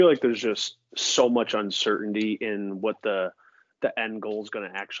feel like there's just so much uncertainty in what the end goal is going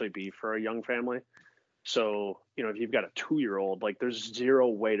to actually be for a young family. So, if you've got a 2-year-old, like there's zero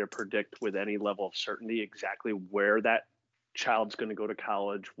way to predict with any level of certainty exactly where that child's going to go to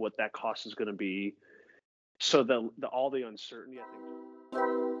college, what that cost is going to be. So all the uncertainty, I think.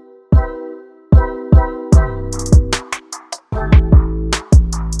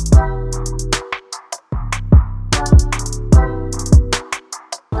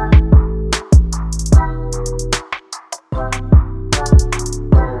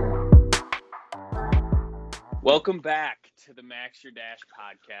 Welcome back to the Max Your Dash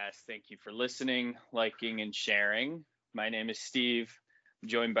podcast. Thank you for listening, liking, and sharing. My name is Steve,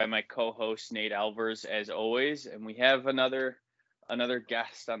 joined by my co-host Nate Alvers, as always, and we have another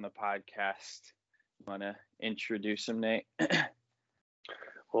guest on the podcast. You want to introduce him, Nate?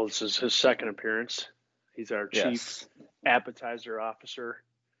 Well, this is his second appearance. He's our chief appetizer officer,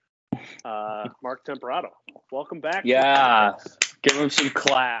 Mark Temperato. Welcome back. Yeah, give him some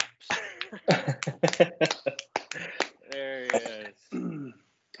claps. There he is.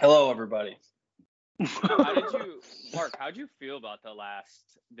 Hello, everybody. How'd you feel about the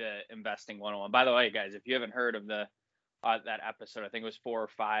Investing 101? By the way, guys, if you haven't heard of that episode, I think it was 4 or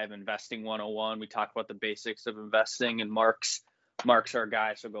 5, Investing 101. We talked about the basics of investing, and Mark's our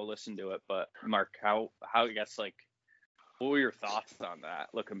guy, so go listen to it. But Mark, how I guess, like, what were your thoughts on that,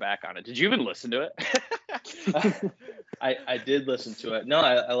 looking back on it? Did you even listen to it? I did listen to it. No,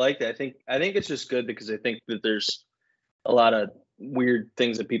 I liked it. I think it's just good because I think that there's a lot of weird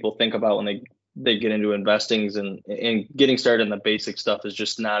things that people think about when they get into investings, and getting started in the basic stuff is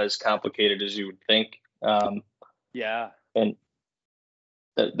just not as complicated as you would think. Yeah. And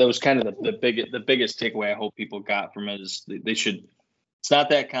that was kind of the biggest takeaway I hope people got from it is they should. It's not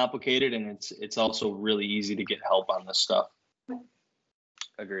that complicated, and it's also really easy to get help on this stuff.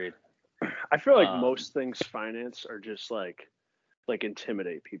 Agreed. I feel like most things finance are just like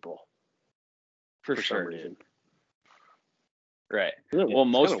intimidate people for sure. Some reason. Right. Well,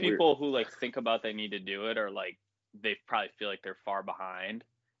 most people who think about they need to do it are they probably feel like they're far behind,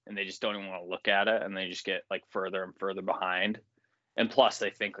 and they just don't even want to look at it, and they just get further and further behind. And plus, they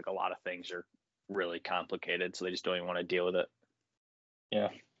think a lot of things are really complicated, so they just don't even want to deal with it. Yeah.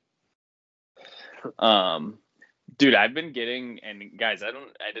 Dude, I've been getting, and guys, I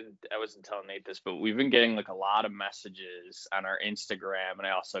wasn't telling Nate this, but we've been getting a lot of messages on our Instagram, and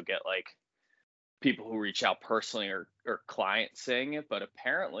I also get people who reach out personally or clients saying it, but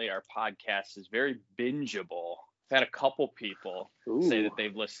apparently our podcast is very bingeable. I've had a couple people say that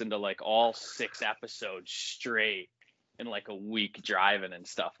they've listened to all 6 episodes straight in a week driving and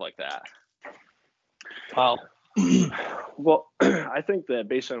stuff like that. Wow. Well, I think that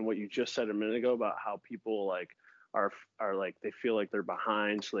based on what you just said a minute ago about how people are they feel like they're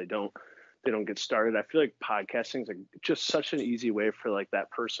behind, so they don't get started. I feel like podcasting is just such an easy way for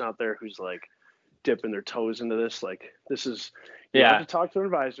that person out there who's dipping their toes into this. This is you have to talk to an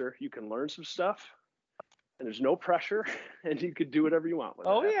advisor. You can learn some stuff, and there's no pressure, and you could do whatever you want with it.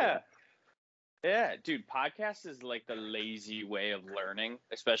 Oh yeah. Yeah, dude, podcast is the lazy way of learning,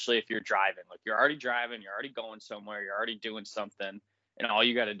 especially if you're driving. You're already driving, you're already going somewhere, you're already doing something, and all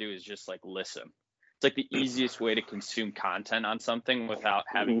you got to do is just listen. It's the easiest way to consume content on something without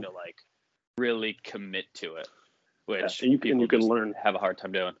having to really commit to it, which you can learn, have a hard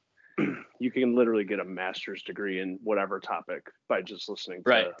time doing. You can literally get a master's degree in whatever topic by just listening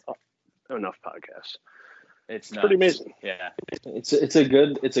to enough podcasts. It's pretty amazing. Yeah, it's a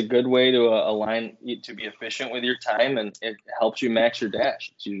good way to align to be efficient with your time, and it helps you max your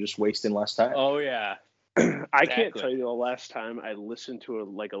dash. So you're just wasting less time. Oh yeah. I can't tell you the last time I listened to a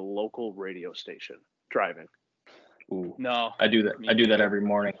local radio station driving. Ooh. No, I do that. I do that every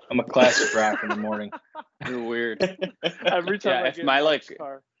morning. I'm a classic rock in the morning. You're weird. Every time I get in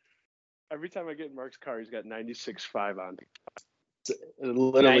Mark's car, he's got 96.5 on. It's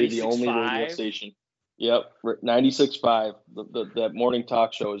literally the only radio station. Yep, 96.5. That morning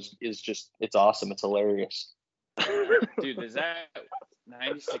talk show is just, it's awesome. It's hilarious. Dude, is that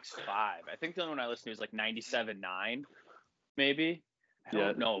 96.5? I think the only one I listened to was 97.9, maybe. I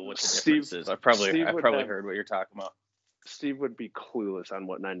don't know what the difference is. I probably heard what you're talking about. Steve would be clueless on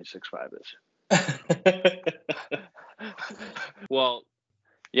what 96.5 is. Well,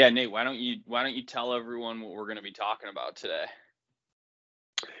 yeah, Nate, why don't you tell everyone what we're going to be talking about today?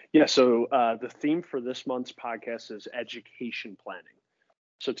 Yeah, so the theme for this month's podcast is education planning.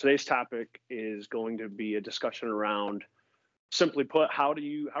 So today's topic is going to be a discussion around, simply put, how are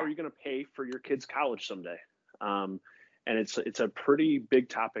you going to pay for your kids' college someday? And it's a pretty big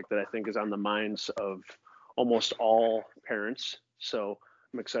topic that I think is on the minds of almost all parents. So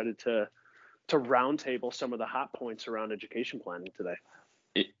I'm excited to roundtable some of the hot points around education planning today.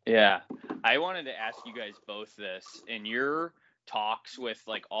 Yeah. I wanted to ask you guys both this. In your talks with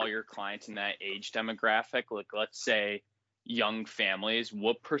like all your clients in that age demographic, like let's say young families,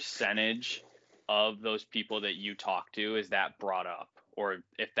 what percentage of those people that you talk to is that brought up, or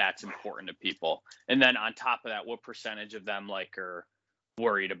if that's important to people? And then on top of that, what percentage of them like are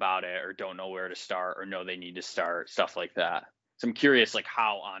worried about it or don't know where to start or know they need to start, stuff like that? So I'm curious like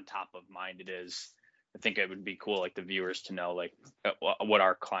how on top of mind it is. I think it would be cool, like the viewers to know, like what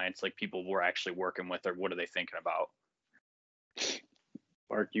our clients, like people we're actually working with, or what are they thinking about?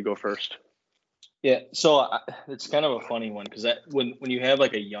 Mark, you go first. Yeah, so it's kind of a funny one because when you have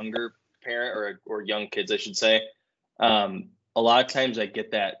like a younger parent or young kids, I should say, a lot of times I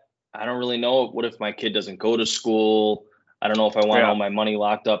get that I don't really know what if my kid doesn't go to school. I don't know if I want all my money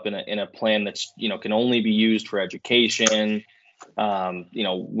locked up in a plan that's can only be used for education.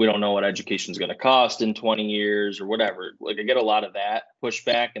 We don't know what education is going to cost in 20 years or whatever. Like I get a lot of that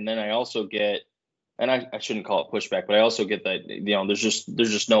pushback, and then I also get, and I shouldn't call it pushback, but I also get that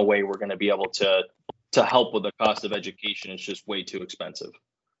there's just no way we're going to be able to help with the cost of education. It's just way too expensive.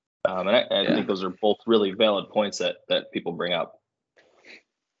 And I think those are both really valid points that people bring up.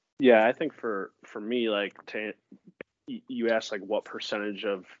 Yeah, I think for me, like you asked like what percentage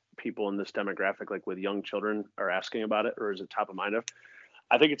of people in this demographic, like with young children, are asking about it, or is it top of mind?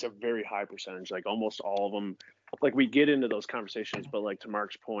 I think it's a very high percentage, like almost all of them. Like we get into those conversations, but like to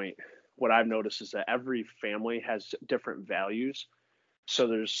Mark's point, what I've noticed is that every family has different values. So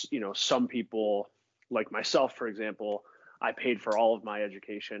there's, some people like myself, for example, I paid for all of my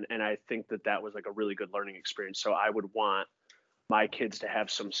education, and I think that was like a really good learning experience. So I would want my kids to have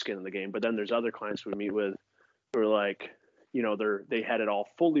some skin in the game. But then there's other clients we meet with who are like, they had it all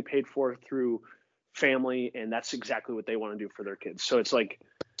fully paid for through family, and that's exactly what they want to do for their kids. So it's like,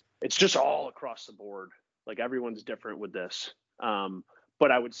 it's just all across the board. Like everyone's different with this.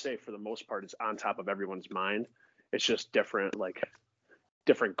 But I would say for the most part, it's on top of everyone's mind. It's just different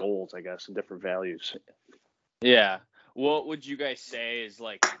goals, I guess, and different values. Yeah. What would you guys say is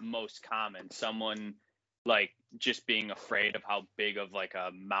like most common? Someone like just being afraid of how big of like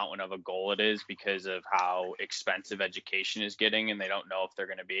a mountain of a goal it is because of how expensive education is getting, and they don't know if they're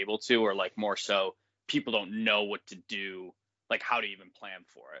going to be able to, or like more so people don't know what to do, like how to even plan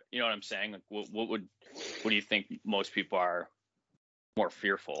for it. You know what I'm saying? Like what do you think most people are more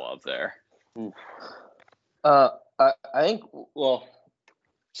fearful of there? I think, well,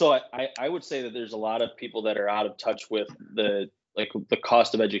 so I would say that there's a lot of people that are out of touch with the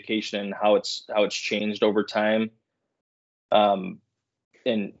cost of education and how it's changed over time, and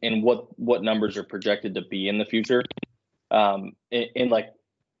what numbers are projected to be in the future, and like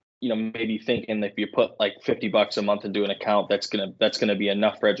maybe thinking that if you put like $50 a month into an account, that's gonna be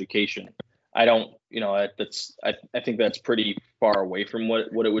enough for education. I don't, I think that's pretty far away from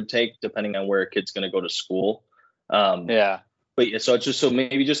what it would take, depending on where a kid's gonna go to school. But yeah, so it's just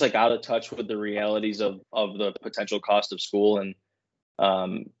maybe just like out of touch with the realities of the potential cost of school, and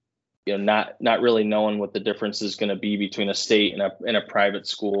not really knowing what the difference is going to be between a state and a private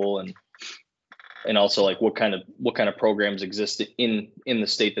school, and also like what kind of programs exist in the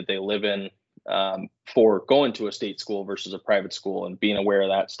state that they live in, for going to a state school versus a private school, and being aware of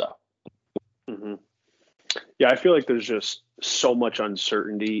that stuff. Mm-hmm. Yeah, I feel like there's just so much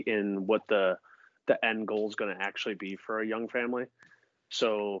uncertainty in what the end goal is going to actually be for a young family.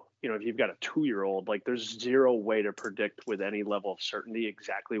 So, if you've got a 2-year-old, like there's zero way to predict with any level of certainty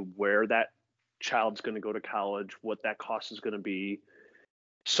exactly where that child's going to go to college, what that cost is going to be.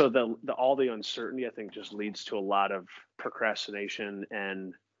 So all the uncertainty, I think, just leads to a lot of procrastination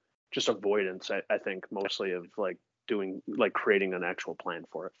and just avoidance. I think mostly of creating an actual plan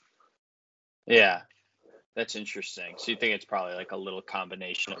for it. Yeah, that's interesting. So you think it's probably like a little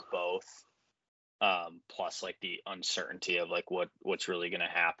combination of both, plus like the uncertainty of like what's really going to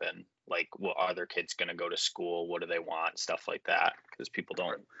happen, like what are their kids going to go to school, what do they want, stuff like that, because people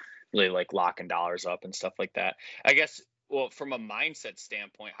don't really like locking dollars up and stuff like that. I guess, well, from a mindset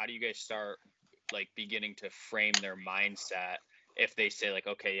standpoint, how do you guys start like beginning to frame their mindset if they say like,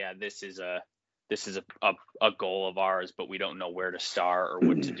 okay, yeah, this is a goal of ours, but we don't know where to start or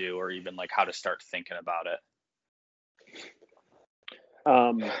what to do, or even like how to start thinking about it?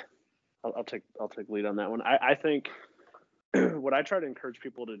 I'll take lead on that one. I think what I try to encourage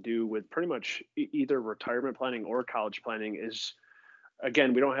people to do with pretty much either retirement planning or college planning is,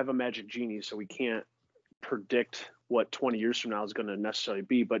 again, we don't have a magic genie, so we can't predict what 20 years from now is going to necessarily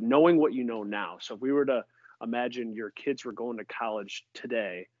be, but knowing what you know now. So if we were to imagine your kids were going to college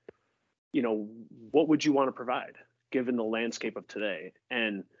today, what would you want to provide? given the landscape of today.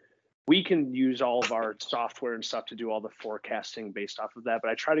 And we can use all of our software and stuff to do all the forecasting based off of that.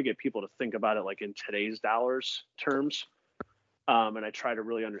 But I try to get people to think about it like in today's dollars terms. And I try to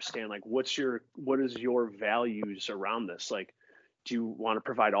really understand like what is your values around this? Like, do you want to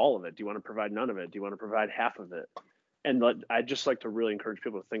provide all of it? Do you want to provide none of it? Do you want to provide half of it? And I just like to really encourage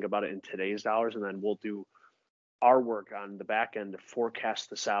people to think about it in today's dollars, and then we'll do our work on the back end to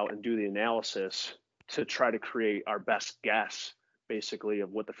forecast this out and do the analysis to try to create our best guess, basically,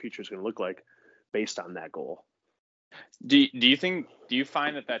 of what the future is going to look like based on that goal. Do you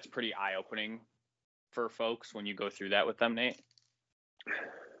find that that's pretty eye-opening for folks when you go through that with them, Nate?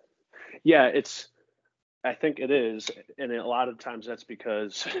 Yeah, I think it is, and a lot of times that's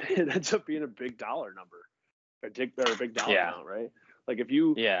because it ends up being a big dollar number, or a big dollar amount, right? Like if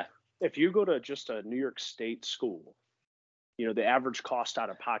you go to just a New York State school, the average cost out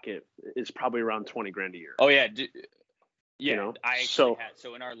of pocket is probably around $20,000 a year. Oh yeah, so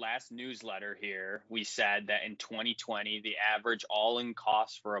in our last newsletter here, we said that in 2020, the average all-in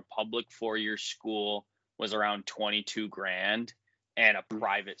cost for a public 4-year school was around $22,000, and a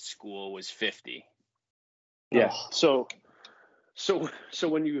private school was $50,000. Yeah. So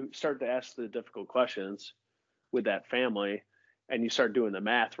when you start to ask the difficult questions with that family and you start doing the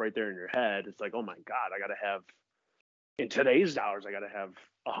math right there in your head, it's like, oh my God, in today's dollars, I got to have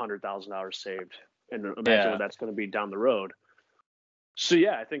 $100,000 saved, and imagine what that's going to be down the road. So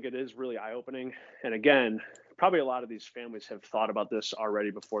yeah, I think it is really eye opening. And again, probably a lot of these families have thought about this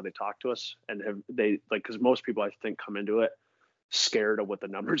already before they talk to us, and because most people I think come into it scared of what the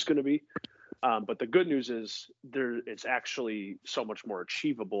number is going to be. But the good news is it's actually so much more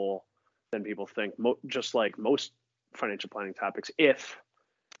achievable than people think, just like most financial planning topics, if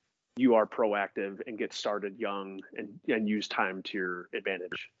you are proactive and get started young and use time to your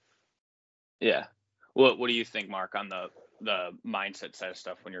advantage. Yeah. What do you think, Mark, on the mindset side of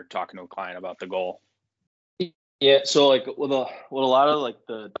stuff when you're talking to a client about the goal? Yeah. So like with a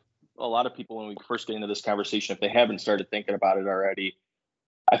lot of people, when we first get into this conversation, if they haven't started thinking about it already,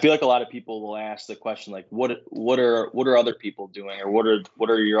 I feel like a lot of people will ask the question, like, what are other people doing, or what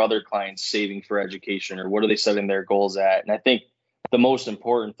are your other clients saving for education, or what are they setting their goals at? And I think the most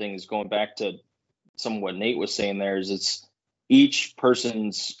important thing is going back to some of what Nate was saying there, is it's each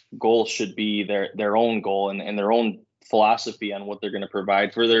person's goal should be their own goal and their own philosophy on what they're going to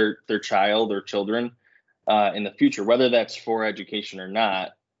provide for their child or children in the future, whether that's for education or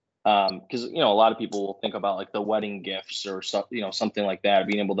not. Because a lot of people will think about like the wedding gifts or something like that,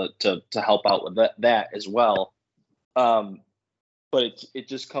 being able to help out with that as well. But it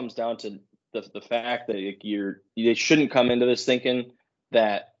just comes down to the fact that they shouldn't come into this thinking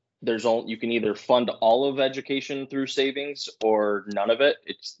that you can either fund all of education through savings or none of it.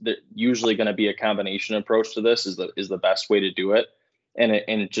 It's usually going to be a combination approach to this is the best way to do it.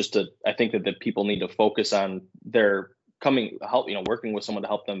 I think that the people need to focus on working with someone to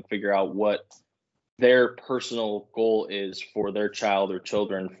help them figure out what their personal goal is for their child or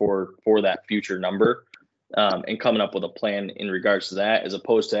children for that future number, and coming up with a plan in regards to that, as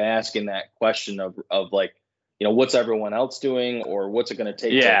opposed to asking that question of like, what's everyone else doing, or what's it going to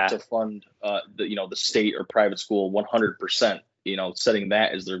take to fund the state or private school 100%. Setting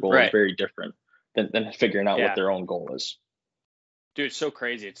that as their goal is very different than figuring out what their own goal is. Dude, it's so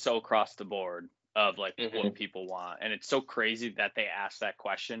crazy. It's so across the board of like what people want. And it's so crazy that they ask that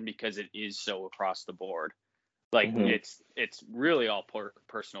question, because it is so across the board. Like it's really all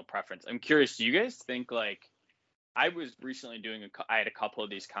personal preference. I'm curious, do you guys think, like, I was recently I had a couple of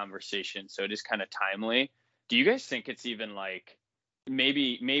these conversations, so it is kind of timely. Do you guys think it's even like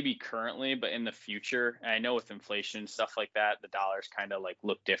maybe currently, but in the future, and I know with inflation and stuff like that, the dollars kind of like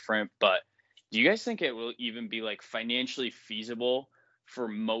look different, but do you guys think it will even be like financially feasible for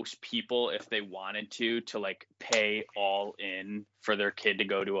most people, if they wanted to like pay all in for their kid to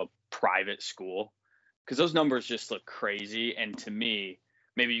go to a private school? Because those numbers just look crazy. And to me,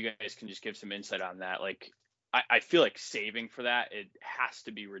 maybe you guys can just give some insight on that. Like, I feel like saving for that, it has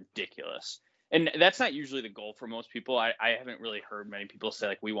to be ridiculous. And that's not usually the goal for most people. I haven't really heard many people say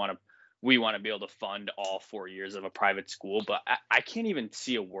like, we want to be able to fund all 4 years of a private school, but I can't even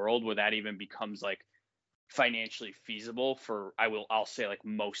see a world where that even becomes like financially feasible for, I'll say like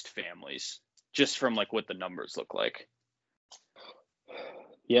most families, just from like what the numbers look like.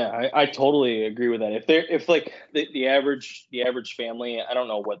 Yeah, I totally agree with that. If like the average family, I don't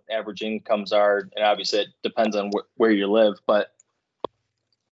know what average incomes are, and obviously it depends on where you live, but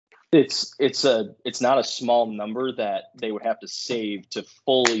it's not a small number that they would have to save to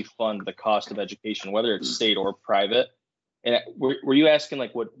fully fund the cost of education, whether it's state or private. And were you asking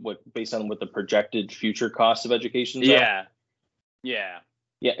like what based on what the projected future cost of education? Yeah.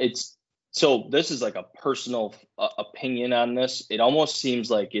 It's so this is like a personal opinion on this. It almost seems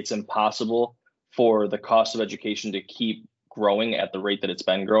like it's impossible for the cost of education to keep growing at the rate that it's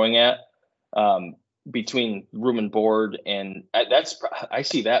been growing at, between room and board, and I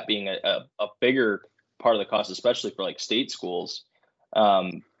see that being a bigger part of the cost, especially for like state schools.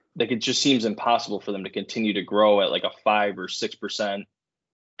 Like it just seems impossible for them to continue to grow at like a 5 or 6%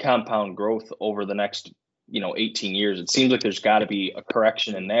 compound growth over the next 18 years. It seems like there's got to be a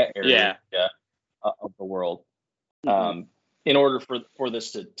correction in that area of the world, in order for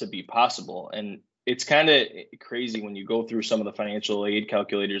this to be possible. And it's kind of crazy when you go through some of the financial aid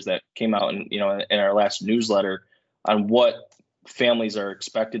calculators that came out in our last newsletter on what families are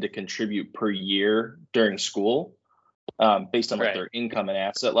expected to contribute per year during school, based on like their income and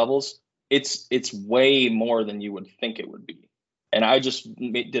asset levels. It's way more than you would think it would be. And I just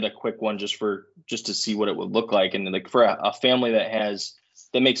did a quick one just to see what it would look like. And like for a family that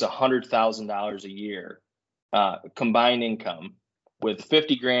makes $100,000 a year, combined income, with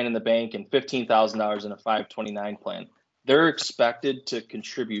 50 grand in the bank and $15,000 in a 529 plan, they're expected to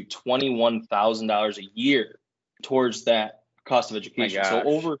contribute $21,000 a year towards that cost of education. So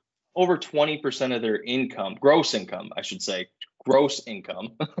over 20% of their income, gross income, is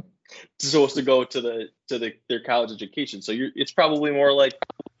supposed to go to their college education. So it's probably more like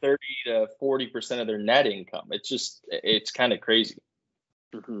 30 to 40% of their net income. It's kind of crazy.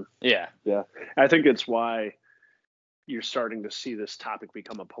 Mm-hmm. Yeah. I think it's why you're starting to see this topic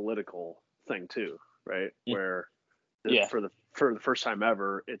become a political thing too, right? Yeah. Where for the first time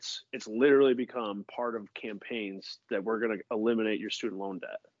ever, it's literally become part of campaigns that we're going to eliminate your student loan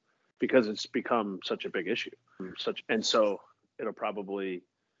debt because it's become such a big issue. And so you'll probably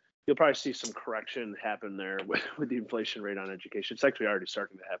see some correction happen there with the inflation rate on education. It's actually already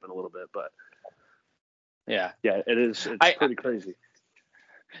starting to happen a little bit, but it is. It's pretty crazy.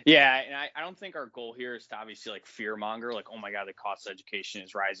 Yeah, and I don't think our goal here is to obviously like fear monger, like, oh my God, the cost of education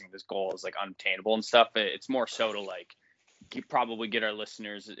is rising, this goal is like unattainable and stuff. It's more so to like probably get our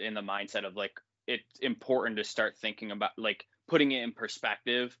listeners in the mindset of like it's important to start thinking about like putting it in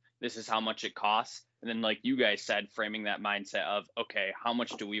perspective. This is how much it costs. And then like you guys said, framing that mindset of, okay, how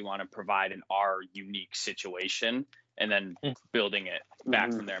much do we want to provide in our unique situation? And then building it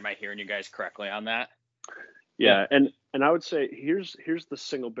back from there. Am I hearing you guys correctly on that? Yeah. And I would say here's the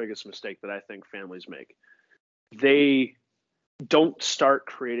single biggest mistake that I think families make. They don't start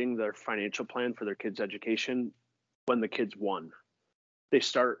creating their financial plan for their kids' education when the kid's 1. They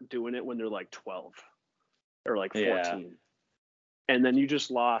start doing it when they're like 12 or like 14. Yeah. And then you just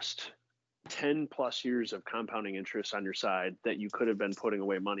lost 10 plus years of compounding interest on your side that you could have been putting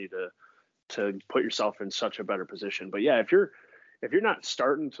away money to put yourself in such a better position. But yeah, if you're not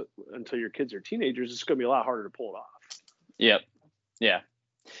starting until your kids are teenagers, it's going to be a lot harder to pull it off. Yep. Yeah.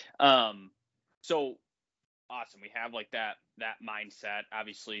 So awesome. We have like that mindset,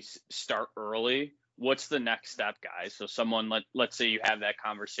 obviously start early. What's the next step, guys? So someone, let's say you have that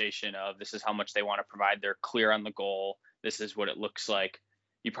conversation of this is how much they want to provide. They're clear on the goal. This is what it looks like.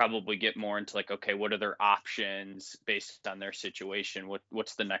 You probably get more into like, okay, what are their options based on their situation?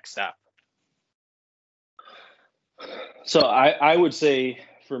 What's the next step? So I would say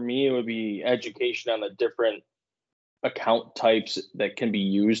for me, it would be education on the different account types that can be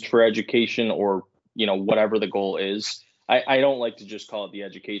used for education, or, whatever the goal is. I don't like to just call it the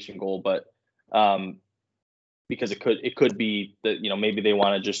education goal, but because it could be that, maybe they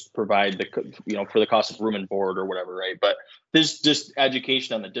want to just provide for the cost of room and board or whatever, right? But there's just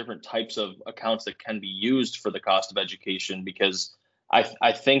education on the different types of accounts that can be used for the cost of education, because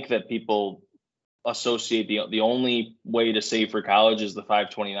I think that people associate the only way to save for college is the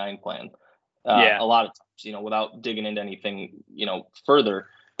 529 plan. A lot of times, without digging into anything, further,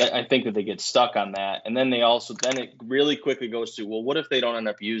 I think that they get stuck on that. And then it really quickly goes to, well, what if they don't end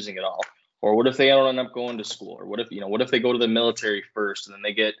up using it all? Or what if they don't end up going to school? Or what if they go to the military first and then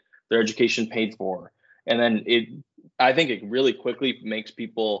they get their education paid for? And then I think it really quickly makes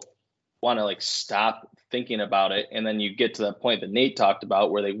people want to like stop thinking about it. And then you get to that point that Nate talked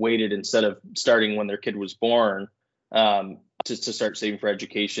about, where they waited instead of starting when their kid was born, to start saving for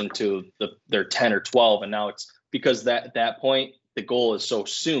education to their 10 or 12. And now it's because that point, the goal is so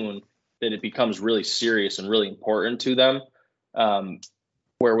soon that it becomes really serious and really important to them.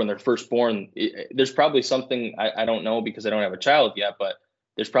 Where when they're first born, there's probably something, I don't know because I don't have a child yet, but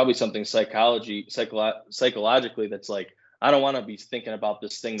there's probably something psychologically that's like, I don't want to be thinking about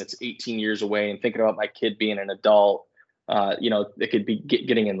this thing that's 18 years away and thinking about my kid being an adult. It could be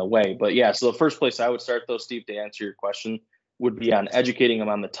getting in the way. But yeah, so the first place I would start though, Steve, to answer your question, would be on educating them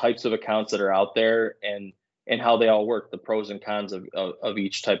on the types of accounts that are out there and how they all work, the pros and cons of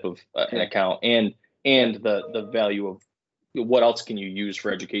each type of an account, and the value of what else can you use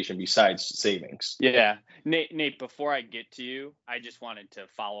for education besides savings. Yeah. Nate, before I get to you, I just wanted to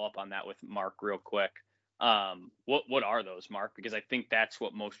follow up on that with Mark real quick. What are those, Mark? Because I think that's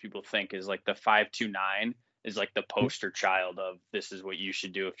what most people think is like the 529 is like the poster child of this is what you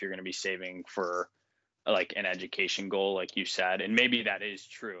should do if you're going to be saving for like an education goal, like you said. And maybe that is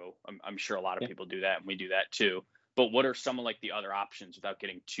true. I'm sure a lot of people do that, and we do that too. But what are some of like the other options without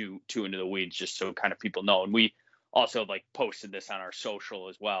getting too into the weeds, just so kind of people know? And we also like posted this on our social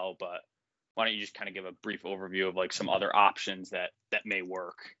as well, but why don't you just kind of give a brief overview of like some other options that may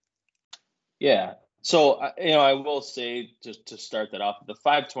work? Yeah. So, I will say, just to start that off, the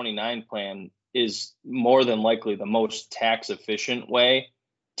 529 plan is more than likely the most tax efficient way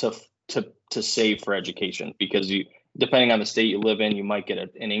to save for education, because you, depending on the state you live in, you might get an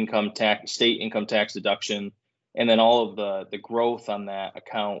state income tax deduction, and then all of the growth on that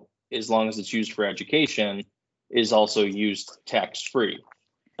account, as long as it's used for education, is also used tax free.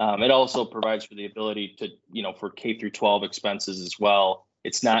 It also provides for the ability to, for K through 12 expenses as well.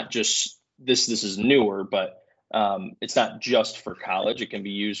 It's not just this is newer, but it's not just for college. It can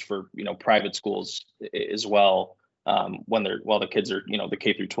be used for, private schools as well, while the kids are, the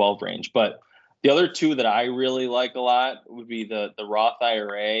K through 12 range. But the other two that I really like a lot would be the Roth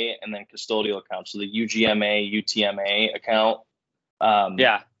IRA and then custodial accounts. So the UGMA, UTMA account.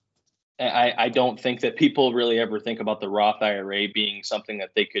 I don't think that people really ever think about the Roth IRA being something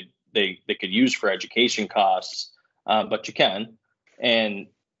that they could use for education costs, but you can. And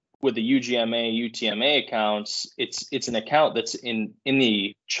with the UGMA, UTMA accounts, it's an account that's in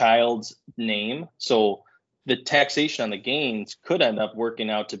the child's name. So the taxation on the gains could end up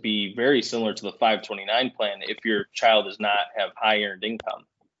working out to be very similar to the 529 plan if your child does not have high earned income.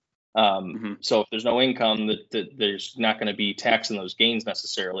 So if there's no income, there's not going to be tax in those gains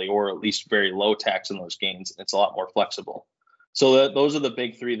necessarily, or at least very low tax in those gains. It's a lot more flexible. So those are the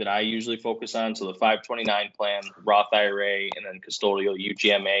big three that I usually focus on. So the 529 plan, Roth IRA, and then custodial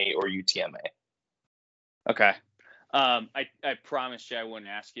UGMA or UTMA. Okay. I promised you I wouldn't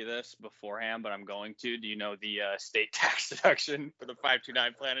ask you this beforehand, but I'm going to. Do you know the state tax deduction for the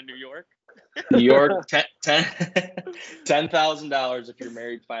 529 plan in New York? New York, $10,000 if you're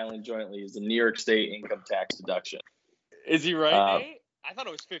married filing jointly is the New York State income tax deduction. Is he right, Nate? I thought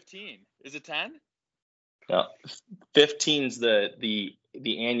it was 15. Is it 10? No, 15's the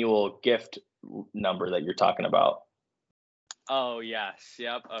annual gift number that you're talking about. Oh yes,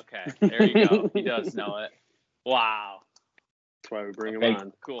 yep. Okay, there you go. He does know it. Wow. That's why we bring him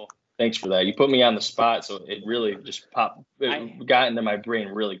on. Cool. Thanks for that. You put me on the spot, so it really just got into my brain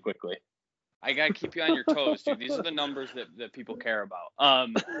really quickly. I gotta keep you on your toes, dude. These are the numbers that people care about.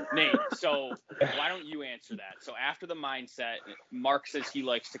 Nate, so why don't you answer that? So after the mindset, Mark says he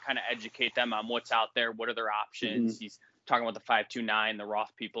likes to kind of educate them on what's out there, what are their options. He's talking about the 529, the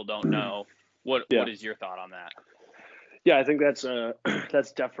Roth people don't know. What is your thought on that? Yeah, I think that's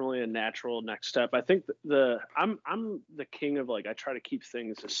definitely a natural next step. I think I'm the king of I try to keep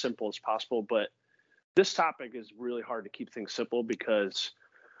things as simple as possible, but this topic is really hard to keep things simple because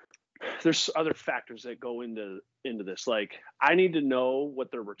there's other factors that go into this. Like, I need to know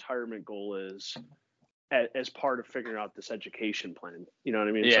what their retirement goal is as part of figuring out this education plan. You know what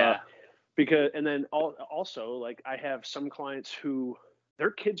I mean? Yeah. And then also, I have some clients who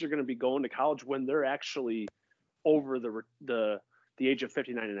their kids are going to be going to college when they're actually over the age of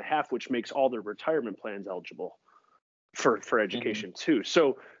 59 and a half, which makes all their retirement plans eligible for education too.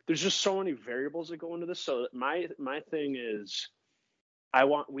 So there's just so many variables that go into this. So my thing is,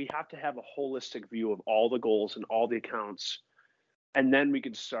 we have to have a holistic view of all the goals and all the accounts, and then we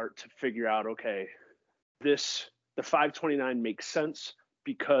can start to figure out, okay, the 529 makes sense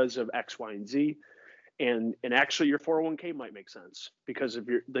because of X, Y, and Z, and actually your 401k might make sense because of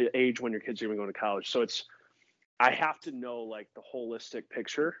the age when your kids are even going to college. So I have to know the holistic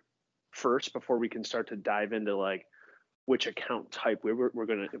picture first before we can start to dive into which account type we're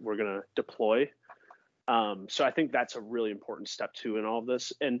gonna deploy. So I think that's a really important step too in all of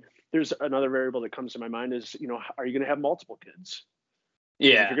this. And there's another variable that comes to my mind is, are you going to have multiple kids? Yeah.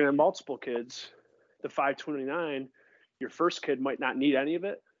 If you're going to have multiple kids, the 529, your first kid might not need any of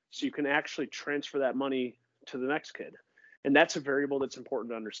it. So you can actually transfer that money to the next kid. And that's a variable that's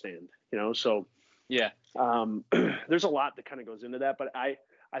important to understand, so yeah. There's a lot that kind of goes into that, but I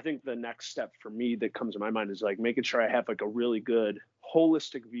think the next step for me that comes to my mind is making sure I have a really good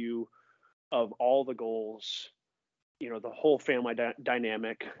holistic view of all the goals the whole family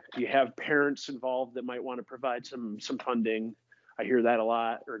dynamic. Do you have parents involved that might want to provide some funding? I hear that a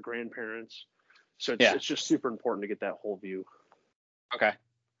lot, or grandparents. So it's just super important to get that whole view. Okay.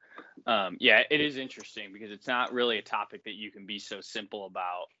 Yeah, it is interesting because it's not really a topic that you can be so simple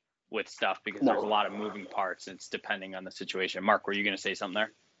about with stuff because there's a lot of moving parts. And it's depending on the situation. Mark, were you going to say something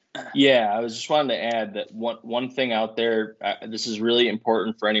there? Yeah, I was just wanting to add that one thing out there. This is really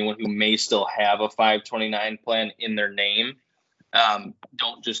important for anyone who may still have a 529 plan in their name.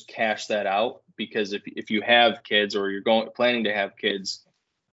 Don't just cash that out, because if you have kids or you're planning to have kids,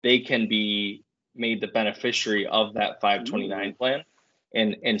 they can be made the beneficiary of that 529 plan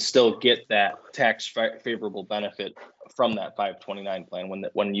and still get that tax favorable benefit from that 529 plan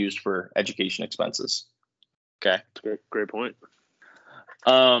when used for education expenses. Okay. Great point.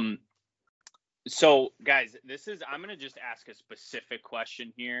 So guys, I'm going to just ask a specific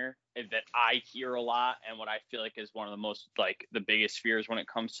question here that I hear a lot, and what I feel like is one of the most, like, the biggest fears when it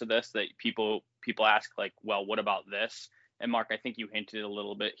comes to this, that people ask, like, well, what about this? And Mark, I think you hinted a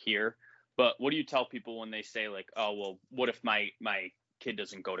little bit here, but what do you tell people when they say, like, oh, well, what if my kid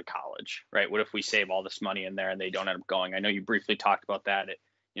doesn't go to college, right? What if we save all this money in there and they don't end up going? I know you briefly talked about that.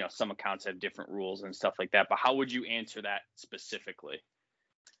 Some accounts have different rules and stuff like that, but how would you answer that specifically?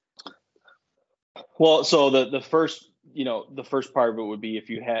 Well, so the first part of it would be if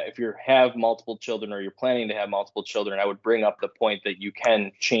you have multiple children, or you're planning to have multiple children, I would bring up the point that you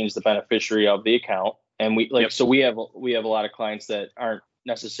can change the beneficiary of the account. And so we have a lot of clients that aren't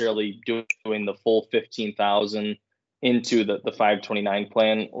necessarily doing the full 15,000 into the 529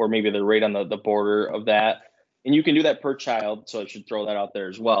 plan, or maybe they're right on the border of that. And you can do that per child, so I should throw that out there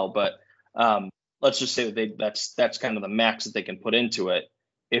as well. But let's just say that that's kind of the max that they can put into it.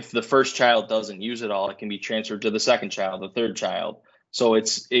 If the first child doesn't use it all, it can be transferred to the second child, the third child. So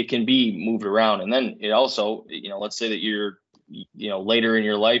it can be moved around. And then it also, let's say that you're, later in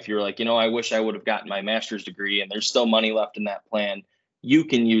your life, you're like, I wish I would have gotten my master's degree, and there's still money left in that plan. You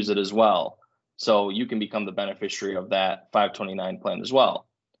can use it as well. So you can become the beneficiary of that 529 plan as well.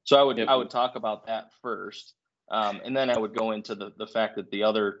 So I would talk about that first. And then I would go into the fact that the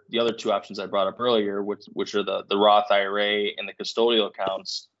other two options I brought up earlier, which are the Roth IRA and the custodial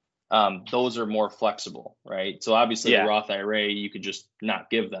accounts, those are more flexible, right? So obviously the Roth IRA, you could just not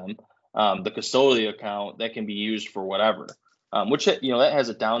give them. The custodial account, that can be used for whatever, which, that has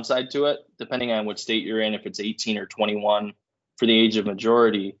a downside to it, depending on what state you're in. If it's 18 or 21 for the age of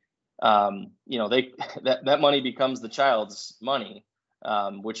majority, that money becomes the child's money,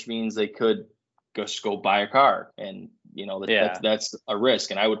 which means they could just go buy a car, and that's a risk.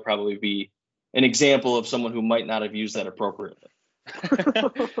 And I would probably be an example of someone who might not have used that appropriately.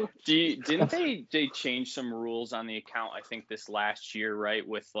 Didn't they change some rules on the account, I think this last year, right?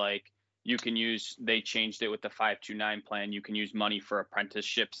 With, like, they changed it with the 529 plan. You can use money for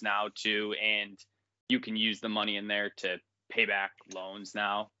apprenticeships now too, and you can use the money in there to pay back loans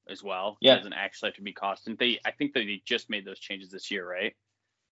now as well. It doesn't actually have to be cost. And I think that they just made those changes this year, right?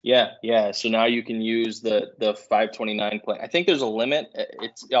 Yeah. So now you can use the 529 plan. I think there's a limit.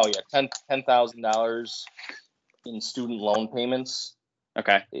 It's $10,000 in student loan payments.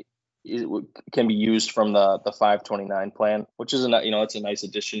 Okay. It can be used from the 529 plan, which is it's a nice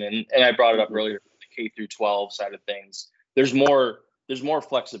addition. And I brought it up earlier, the K through 12 side of things. There's more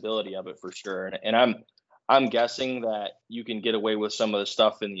flexibility of it for sure. And I'm guessing that you can get away with some of the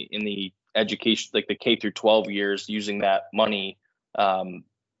stuff in the education, like the K through 12 years, using that money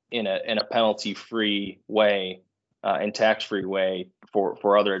in a penalty-free way and tax-free way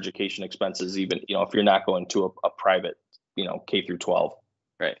for other education expenses, even if you're not going to a private K through 12.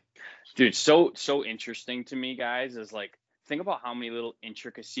 Right. Dude, so interesting to me, guys, is, like, think about how many little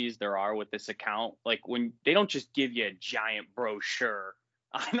intricacies there are with this account. Like, when they don't just give you a giant brochure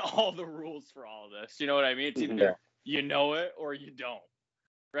on all the rules for all of this, you know what I mean? It's either you know it or you don't.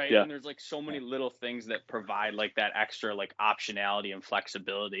 Right. Yeah. And there's, like, so many little things that provide, like, that extra, like, optionality and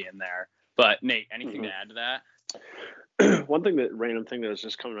flexibility in there. But Nate, anything to add to that? One random thing that was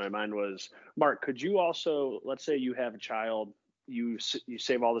just coming to my mind was, Mark, could you also, let's say you have a child, you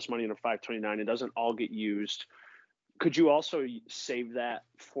save all this money in a 529, it doesn't all get used. Could you also save that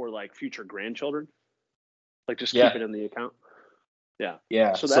for, like, future grandchildren? Like, just keep it in the account? Yeah.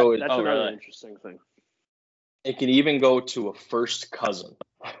 Yeah. So that's another interesting thing. It can even go to a first cousin.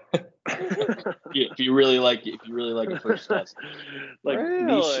 if you really like a first cousin. Like,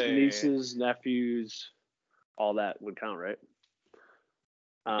 nieces, nephews, all that would count, right?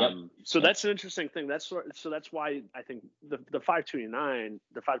 So that's an interesting thing. That's why I think the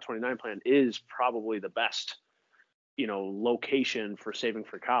 529 plan is probably the best, location for saving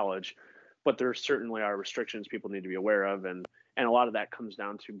for college, but there certainly are restrictions people need to be aware of, and a lot of that comes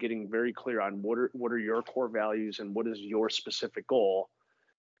down to getting very clear on what are your core values and what is your specific goal,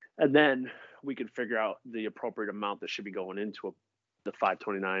 and then we can figure out the appropriate amount that should be going into the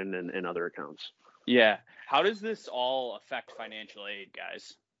 529 and other accounts. Yeah. How does this all affect financial aid,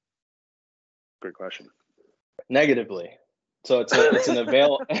 guys? Great question. Negatively. So it's an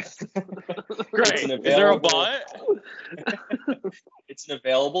avail. Great. Is there a but? It's an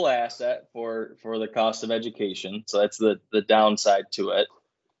available asset for the cost of education. So that's the downside to it.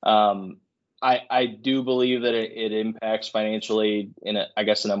 I do believe that it impacts financial aid in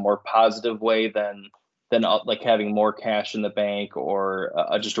a more positive way than like having more cash in the bank or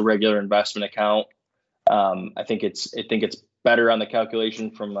just a regular investment account. I think it's better on the calculation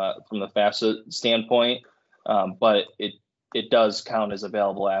from the FAFSA standpoint, but it does count as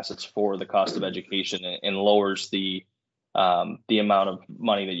available assets for the cost of education and lowers the amount of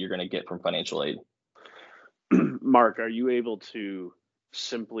money that you're going to get from financial aid. Mark, are you able to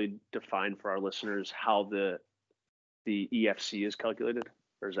simply define for our listeners how the EFC is calculated,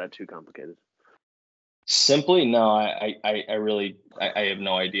 or is that too complicated? Simply, no. I have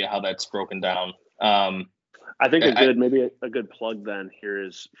no idea how that's broken down. I think maybe a good plug then here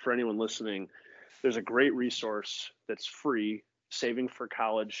is for anyone listening. There's a great resource that's free, Saving for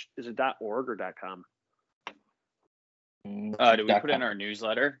College. Is it .org or .com? Did we put in our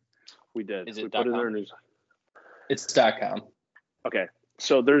newsletter? We did. Is it we put .com? in our newsletter. It's .com. Okay.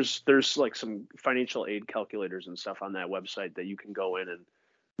 So there's like some financial aid calculators and stuff on that website that you can go in and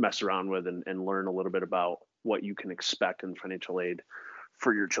mess around with and learn a little bit about what you can expect in financial aid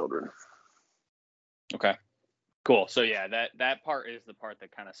for your children. Okay. Cool. So yeah, that part is the part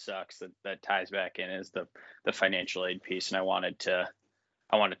that kind of sucks that ties back in is the financial aid piece. And I want to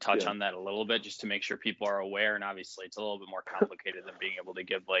touch on that a little bit just to make sure people are aware. And obviously it's a little bit more complicated than being able to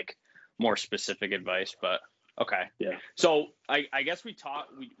give like more specific advice, but okay. Yeah. So I guess we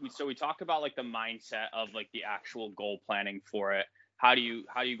talked about like the mindset of like the actual goal planning for it. How do you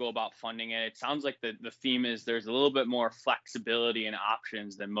go about funding it? It sounds like the theme is there's a little bit more flexibility and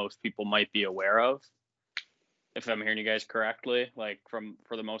options than most people might be aware of. If I'm hearing you guys correctly, like for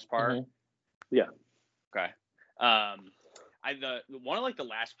the most part. Mm-hmm. Yeah. Okay. One of like the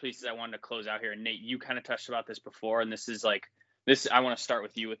last pieces I wanted to close out here, and Nate, you kind of touched about this before, and I want to start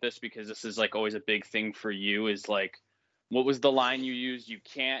with you with this because this is like always a big thing for you is like, what was the line you used? You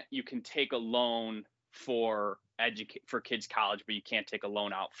can take a loan for kids' college, but you can't take a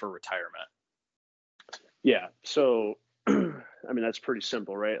loan out for retirement. Yeah. So, I mean, that's pretty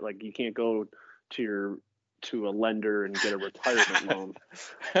simple, right? Like you can't go to a lender and get a retirement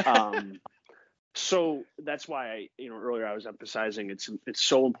loan. So that's why earlier I was emphasizing it's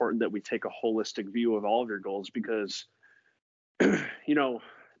so important that we take a holistic view of all of your goals because,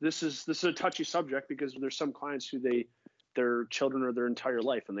 this is a touchy subject because there's some clients who their children are their entire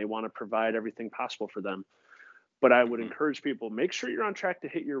life and they want to provide everything possible for them. But I would encourage people, make sure you're on track to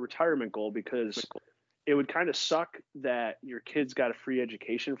hit your retirement goal because it would kind of suck that your kids got a free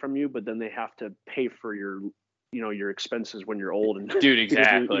education from you, but then they have to pay for your expenses when you're old and dude,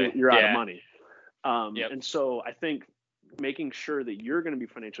 exactly. you're out of money. Yep. And so I think making sure that you're going to be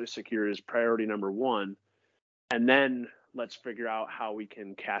financially secure is priority number one. And then let's figure out how we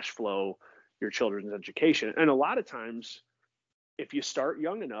can cash flow your children's education. And a lot of times, if you start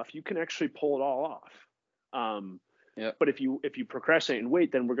young enough, you can actually pull it all off. Yep. But if you procrastinate and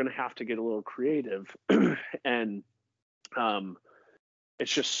wait, then we're going to have to get a little creative. And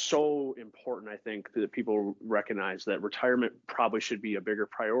it's just so important, I think, that people recognize that retirement probably should be a bigger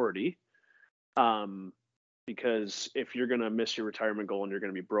priority. Because if you're going to miss your retirement goal and you're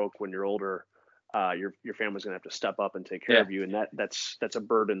going to be broke when you're older, your family's going to have to step up and take care of you. And that's a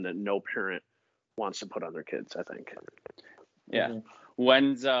burden that no parent wants to put on their kids, I think. Yeah. Mm-hmm.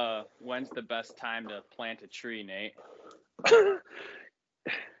 When's the best time to plant a tree, Nate?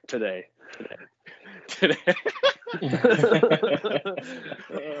 Today.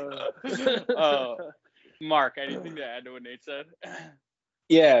 Mark, anything to add to what Nate said?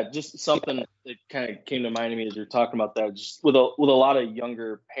 Yeah, just something that kind of came to mind to me as you're talking about that. Just with a lot of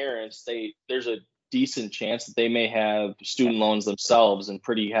younger parents, there's a decent chance that they may have student loans themselves and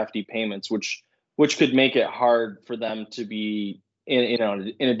pretty hefty payments, which could make it hard for them to be in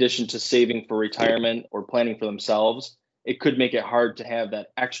addition to saving for retirement or planning for themselves. It could make it hard to have that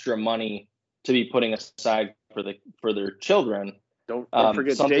extra money to be putting aside for their children. Don't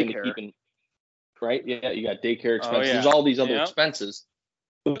forget something daycare. To keep in, right? Yeah, you got daycare expenses. Oh, yeah. There's all these other expenses.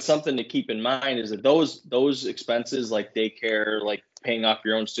 But something to keep in mind is that those expenses like daycare, like paying off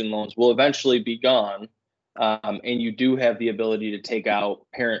your own student loans, will eventually be gone, and you do have the ability to take out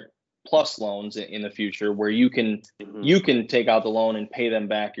parent plus loans in the future where you can take out the loan and pay them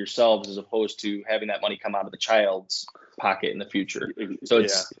back yourselves as opposed to having that money come out of the child's pocket in the future. So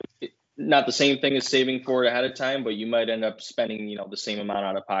it's not the same thing as saving for it ahead of time, but you might end up spending, the same amount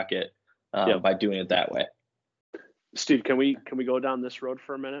out of pocket by doing it that way. Steve, can we go down this road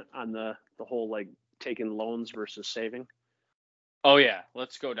for a minute on the whole like taking loans versus saving? Oh yeah,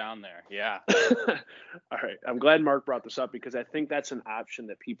 let's go down there. Yeah. All right. I'm glad Mark brought this up because I think that's an option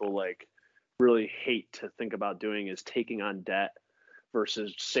that people like really hate to think about doing is taking on debt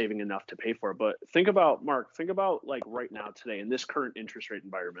versus saving enough to pay for it. But think about like right now today in this current interest rate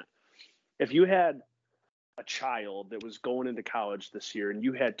environment. If you had a child that was going into college this year and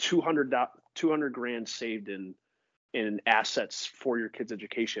you had 200 grand saved in assets for your kid's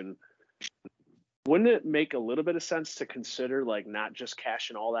education, wouldn't it make a little bit of sense to consider like not just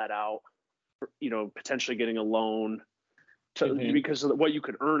cashing all that out, potentially getting a loan because of what you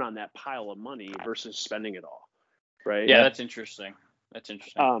could earn on that pile of money versus spending it all, right? Yeah, that's interesting. And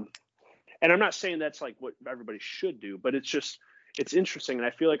I'm not saying that's like what everybody should do, but it's interesting, and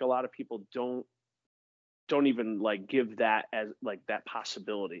I feel like a lot of people don't even like give that as like that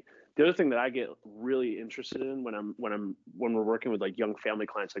possibility. The other thing that I get really interested in when we're working with like young family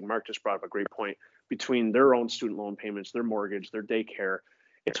clients, like Mark just brought up a great point, between their own student loan payments, their mortgage, their daycare,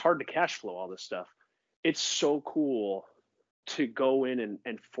 it's hard to cash flow all this stuff. It's so cool to go in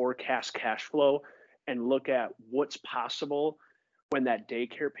and forecast cash flow and look at what's possible when that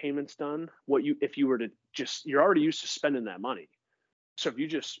daycare payment's done. If you were to you're already used to spending that money. So if you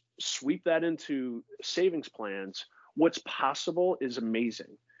just sweep that into savings plans, what's possible is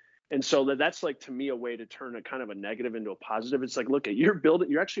amazing. And so that's like, to me, a way to turn a kind of a negative into a positive. It's like, look, you're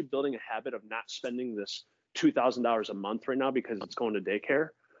actually building a habit of not spending this $2,000 a month right now because it's going to daycare.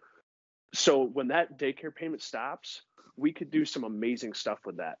 So when that daycare payment stops, we could do some amazing stuff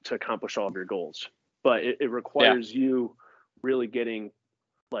with that to accomplish all of your goals. But it requires you really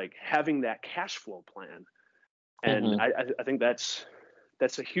having that cash flow plan. And I think that's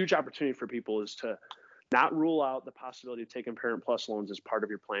a huge opportunity for people, is to not rule out the possibility of taking Parent Plus loans as part of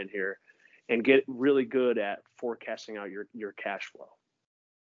your plan here, and get really good at forecasting out your cash flow.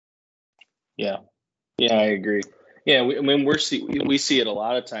 Yeah, I agree. Yeah, we see it a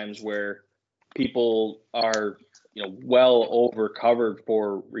lot of times where people are well over covered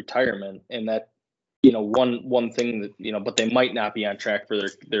for retirement, and that one thing that but they might not be on track for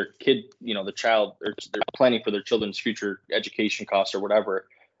their kid, the child, or they're planning for their children's future education costs or whatever.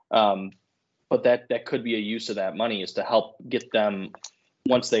 But that could be a use of that money, is to help get them,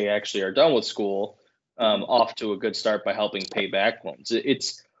 once they actually are done with school, off to a good start by helping pay back loans.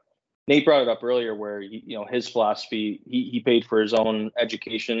 It's Nate brought it up earlier where his philosophy, he paid for his own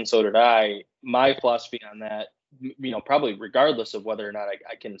education, so did I. My philosophy on that, probably regardless of whether or not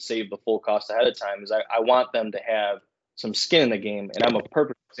I can save the full cost ahead of time, is I want them to have some skin in the game, and I'm a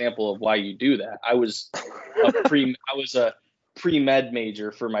perfect example of why you do that. I was a pre-med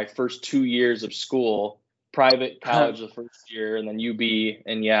major for my first 2 years of school, private college the first year, and then UB,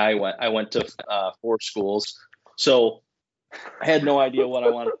 and I went to 4 schools, so I had no idea what I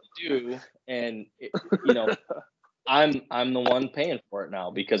wanted to do, and I'm the one paying for it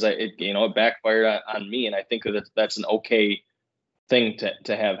now because it backfired on me, and I think that's an okay thing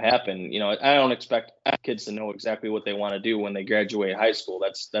to have happen. I don't expect kids to know exactly what they want to do when they graduate high school.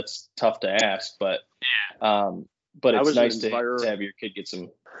 That's tough to ask, but it's nice to have your kid get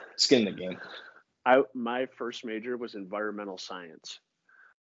some skin in the game. My first major was environmental science.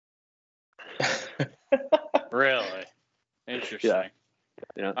 Really? Interesting.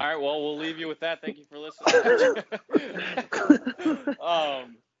 Yeah. All right. Well, we'll leave you with that. Thank you for listening.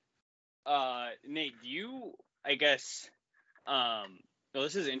 Nate, well,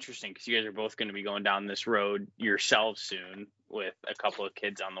 this is interesting because you guys are both going to be going down this road yourselves soon with a couple of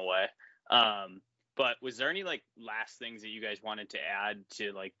kids on the way. But was there any last things that you guys wanted to add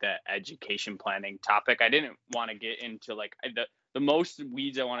to the education planning topic? I didn't want to get into the most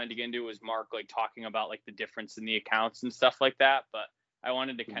weeds I wanted to get into was Mark talking about the difference in the accounts and stuff like that. But I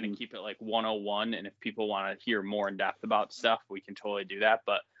wanted to kind of keep it 101. And if people want to hear more in depth about stuff, we can totally do that.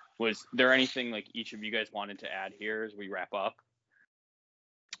 But was there anything each of you guys wanted to add here as we wrap up?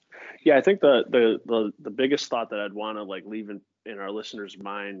 Yeah, I think the biggest thought that I'd want to leave in our listeners'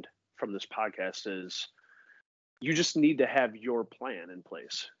 mind from this podcast is you just need to have your plan in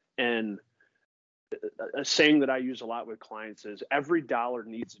place. And a saying that I use a lot with clients is every dollar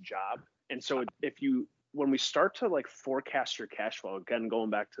needs a job. And so when we start to forecast your cash flow, again, going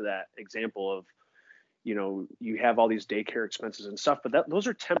back to that example of, you have all these daycare expenses and stuff, but those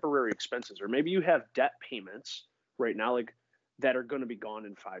are temporary expenses. Or maybe you have debt payments right now. that are going to be gone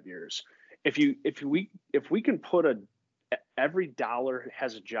in 5 years. If we can put every dollar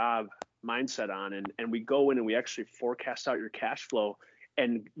has a job mindset on, and we go in and we actually forecast out your cash flow,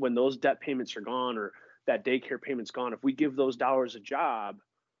 and when those debt payments are gone or that daycare payment's gone, if we give those dollars a job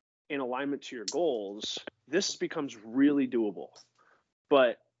in alignment to your goals, this becomes really doable.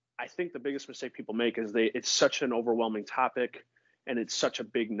 But I think the biggest mistake people make is it's such an overwhelming topic and it's such a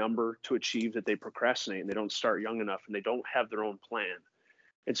big number to achieve that they procrastinate and they don't start young enough and they don't have their own plan.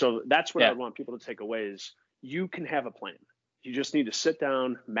 And so that's what I would want people to take away is you can have a plan. You just need to sit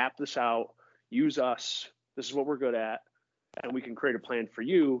down, map this out, use us. This is what we're good at. And we can create a plan for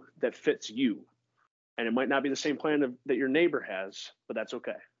you that fits you. And it might not be the same plan that your neighbor has, but that's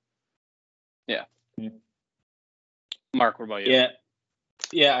okay. Yeah. Mark, what about you?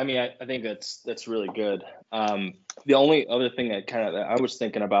 Yeah. I mean, I think that's really good. The only other thing that I was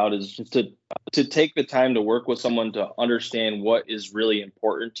thinking about is just to take the time to work with someone to understand what is really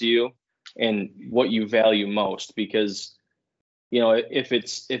important to you and what you value most, because if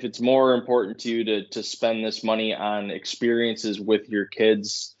it's more important to you to spend this money on experiences with your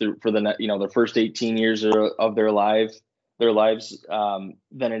kids for the first 18 years of their lives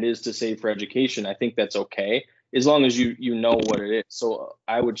than it is to save for education, I think that's okay, as long as you know what it is. So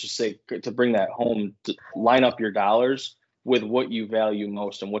I would just say to bring that home, to line up your dollars with what you value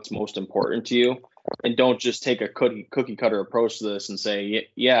most and what's most important to you, and don't just take a cookie cutter approach to this and say,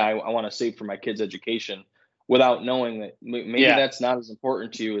 I want to save for my kids' education, without knowing that maybe that's not as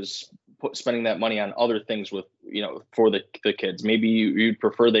important to you as spending that money on other things for the kids. Maybe you'd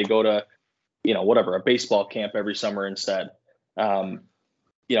prefer they go to, a baseball camp every summer instead.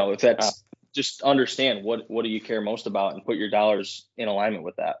 If that's just understand what do you care most about and put your dollars in alignment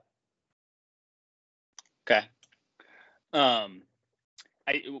with that. Okay.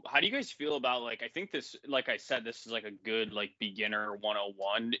 How do you guys feel about, I think this, like I said, this is like a good, beginner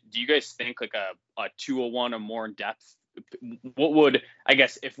 101. Do you guys think a 201, a more in depth, what would, I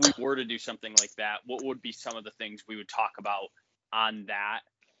guess, if we were to do something like that, what would be some of the things we would talk about on that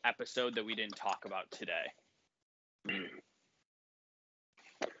episode that we didn't talk about today?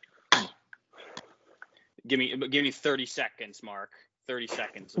 Give me 30 seconds, Mark. 30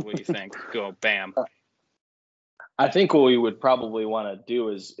 seconds. What do you think? Go, bam. I think what we would probably want to do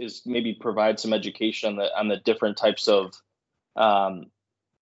is maybe provide some education on the different types of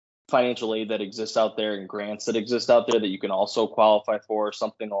financial aid that exists out there and grants that exist out there that you can also qualify for,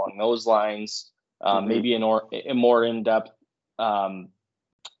 something along those lines. Maybe a more in-depth,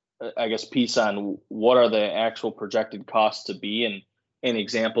 piece on what are the actual projected costs to be, and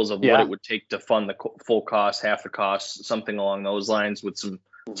examples of what it would take to fund the full cost, half the cost, something along those lines, with some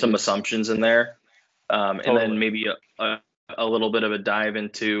assumptions in there. And then maybe a little bit of a dive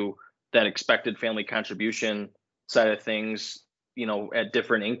into that expected family contribution side of things, at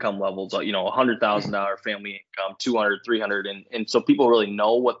different income levels, $100,000 family income, 200, 300. And so people really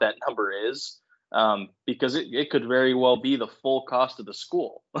know what that number is, because it could very well be the full cost of the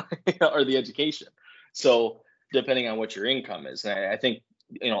school or the education. So depending on what your income is. And I think,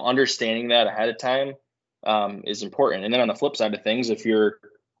 understanding that ahead of time is important. And then on the flip side of things, if you're,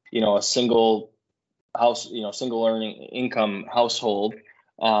 a single house, single earning income household,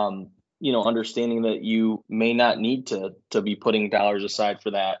 understanding that you may not need to be putting dollars aside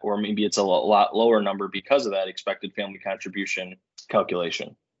for that, or maybe it's a lot lower number because of that expected family contribution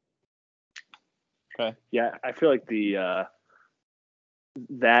calculation. Okay. Yeah, I feel like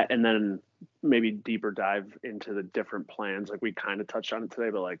that, and then maybe deeper dive into the different plans. Like we kind of touched on it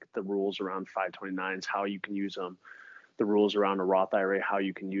today, but the rules around 529s, how you can use them, the rules around a Roth IRA, how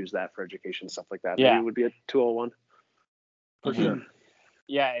you can use that for education, stuff like that. Maybe it would be a 201. For sure.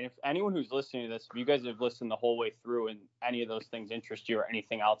 Yeah, and if anyone who's listening to this, if you guys have listened the whole way through and any of those things interest you or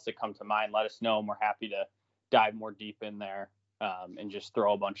anything else that come to mind, let us know, and we're happy to dive more deep in there, and just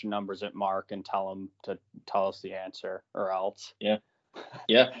throw a bunch of numbers at Mark and tell him to tell us the answer, or else. Yeah.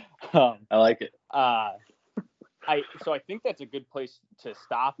 I like it. So I think that's a good place to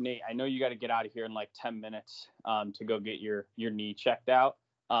stop. Nate, I know you got to get out of here in 10 minutes to go get your knee checked out.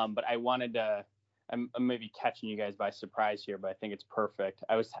 But I wanted to, I'm maybe catching you guys by surprise here, but I think it's perfect.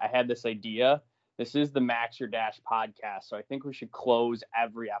 I had this idea. This is the Max Your Dash podcast. So I think we should close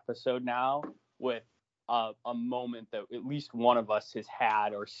every episode now with a moment that at least one of us has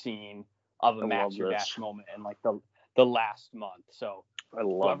had or seen of a Max Your Dash moment in the last month. So I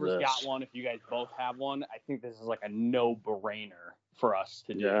love whoever's this. got one, if you guys both have one, I think this is a no-brainer for us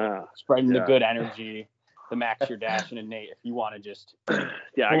to do. Yeah. Spreading the good energy, the Max Your Dash, and Nate, if you want to just I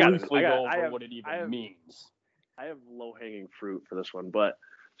briefly go over what it even means. I have low-hanging fruit for this one, but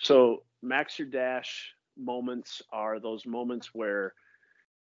so Max Your Dash moments are those moments where,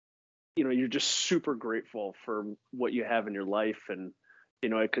 you know, you're just super grateful for what you have in your life. And, you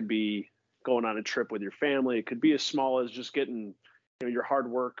know, it could be going on a trip with your family. It could be as small as just getting, you know, your hard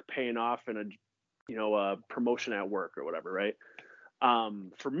work paying off in a, you know, a promotion at work or whatever. Right.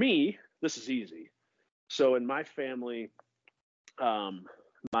 For me, this is easy. So in my family,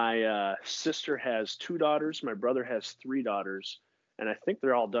 my sister has 2 daughters. My brother has 3 daughters. And I think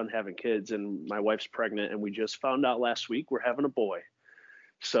they're all done having kids. And my wife's pregnant. And we just found out last week we're having a boy.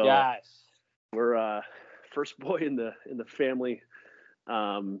 So Yes. we're first boy in the family,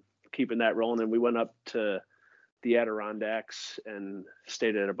 keeping that rolling. And we went up to the Adirondacks and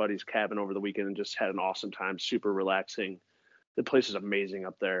stayed at a buddy's cabin over the weekend and just had an awesome time. Super relaxing. The place is amazing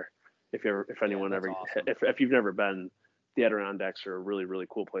up there. If anyone ever, awesome. if you've never been, the Adirondacks are a really, really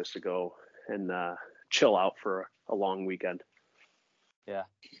cool place to go and chill out for a long weekend. Yeah.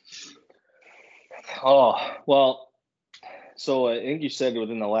 Oh, well, so I think you said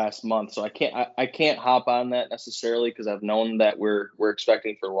within the last month, so I can't hop on that necessarily because I've known that we're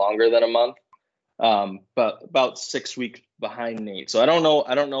expecting for longer than a month. But about 6 weeks behind Nate. So I don't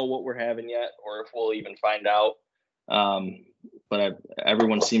know what we're having yet or if we'll even find out. But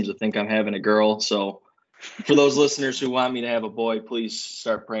everyone seems to think I'm having a girl. So for those listeners who want me to have a boy, please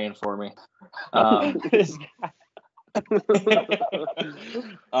start praying for me. I think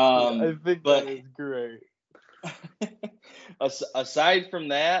that is great. Aside from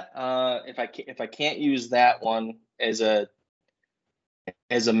that, if I can't use that one as a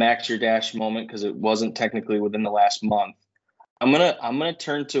max your dash moment because it wasn't technically within the last month, I'm gonna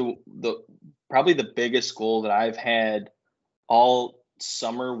turn to probably the biggest goal that I've had all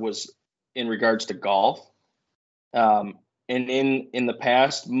summer was in regards to golf. And in the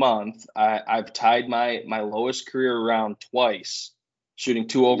past month, I've tied my lowest career round twice, shooting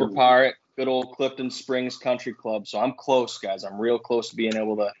 2 over par at good old Clifton Springs Country Club. So I'm close, guys. I'm real close to being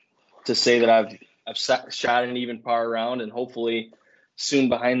able to say that I've shot an even par round, and hopefully soon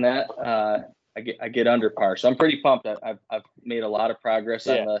behind that I get under par. So I'm pretty pumped. I've made a lot of progress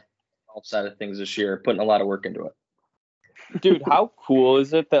on the golf side of things this year, putting a lot of work into it. Dude, how cool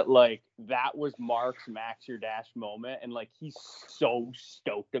is it that like that was Mark's max your dash moment and like he's so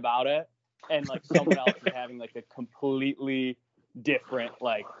stoked about it, and like someone else is having like a completely different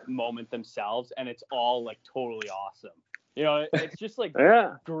like moment themselves, and it's all like totally awesome. You know, it's just like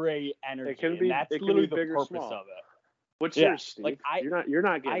great energy. It can be, and that's it can literally be the big or purpose small. of it. What's yours, Steve? Like you're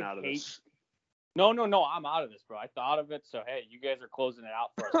not getting out of this. No, I'm out of this, bro. I thought of it, so hey, you guys are closing it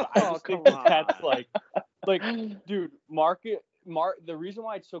out for us. But I just think come on. that's like, dude, Mark. The reason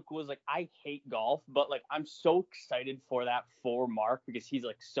why it's so cool is like I hate golf, but like I'm so excited for that for Mark because he's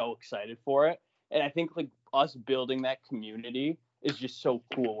like so excited for it, and I think like us building that community is just so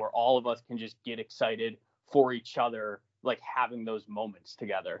cool where all of us can just get excited for each other, like having those moments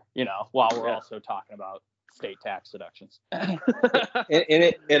together, you know, while we're also talking about state tax deductions. and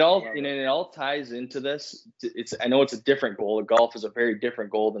it all ties into this. I know it's a different goal. Golf is a very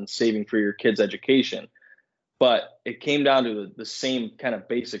different goal than saving for your kids' education, but it came down to the same kind of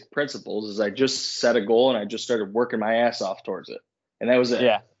basic principles. Is I just set a goal and I just started working my ass off towards it, and that was it.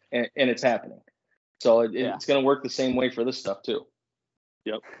 Yeah, and it's happening. So it's going to work the same way for this stuff too.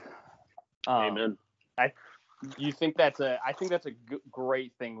 Yep. Amen. I think that's a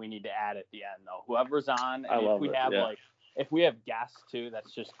great thing we need to add at the end though. Whoever's on, and if we have guests too,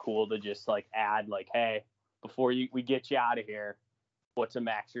 that's just cool to just like add like, hey, before we get you out of here, what's a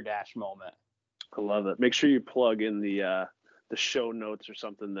max your dash moment? I love it. Make sure you plug in the show notes or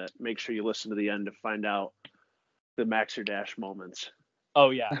something that make sure you listen to the end to find out the max your dash moments.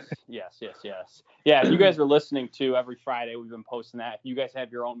 Oh yes. Yeah, if you guys are listening to every Friday, we've been posting that. If you guys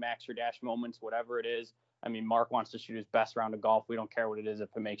have your own max your dash moments, whatever it is. I mean, Mark wants to shoot his best round of golf. We don't care what it is if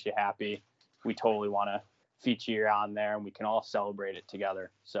it makes you happy. We totally want to feature you on there, and we can all celebrate it together.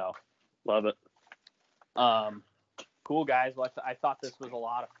 So, love it. Cool, guys. I thought this was a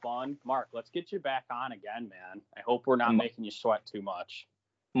lot of fun. Mark, let's get you back on again, man. I hope we're not making you sweat too much.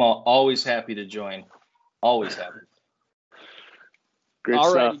 I'm always happy to join. Always happy. Great stuff.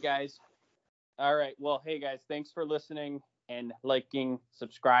 All righty, guys. All right. Well, hey, guys, thanks for listening and liking,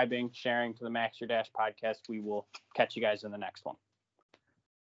 subscribing, sharing to the Max Your Dash podcast. We will catch you guys in the next one.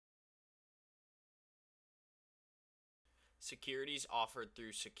 Securities offered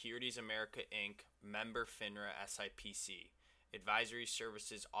through Securities America Inc., member FINRA SIPC. Advisory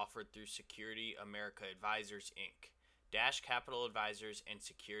services offered through Security America Advisors Inc. Dash Capital Advisors and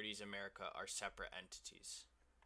Securities America are separate entities.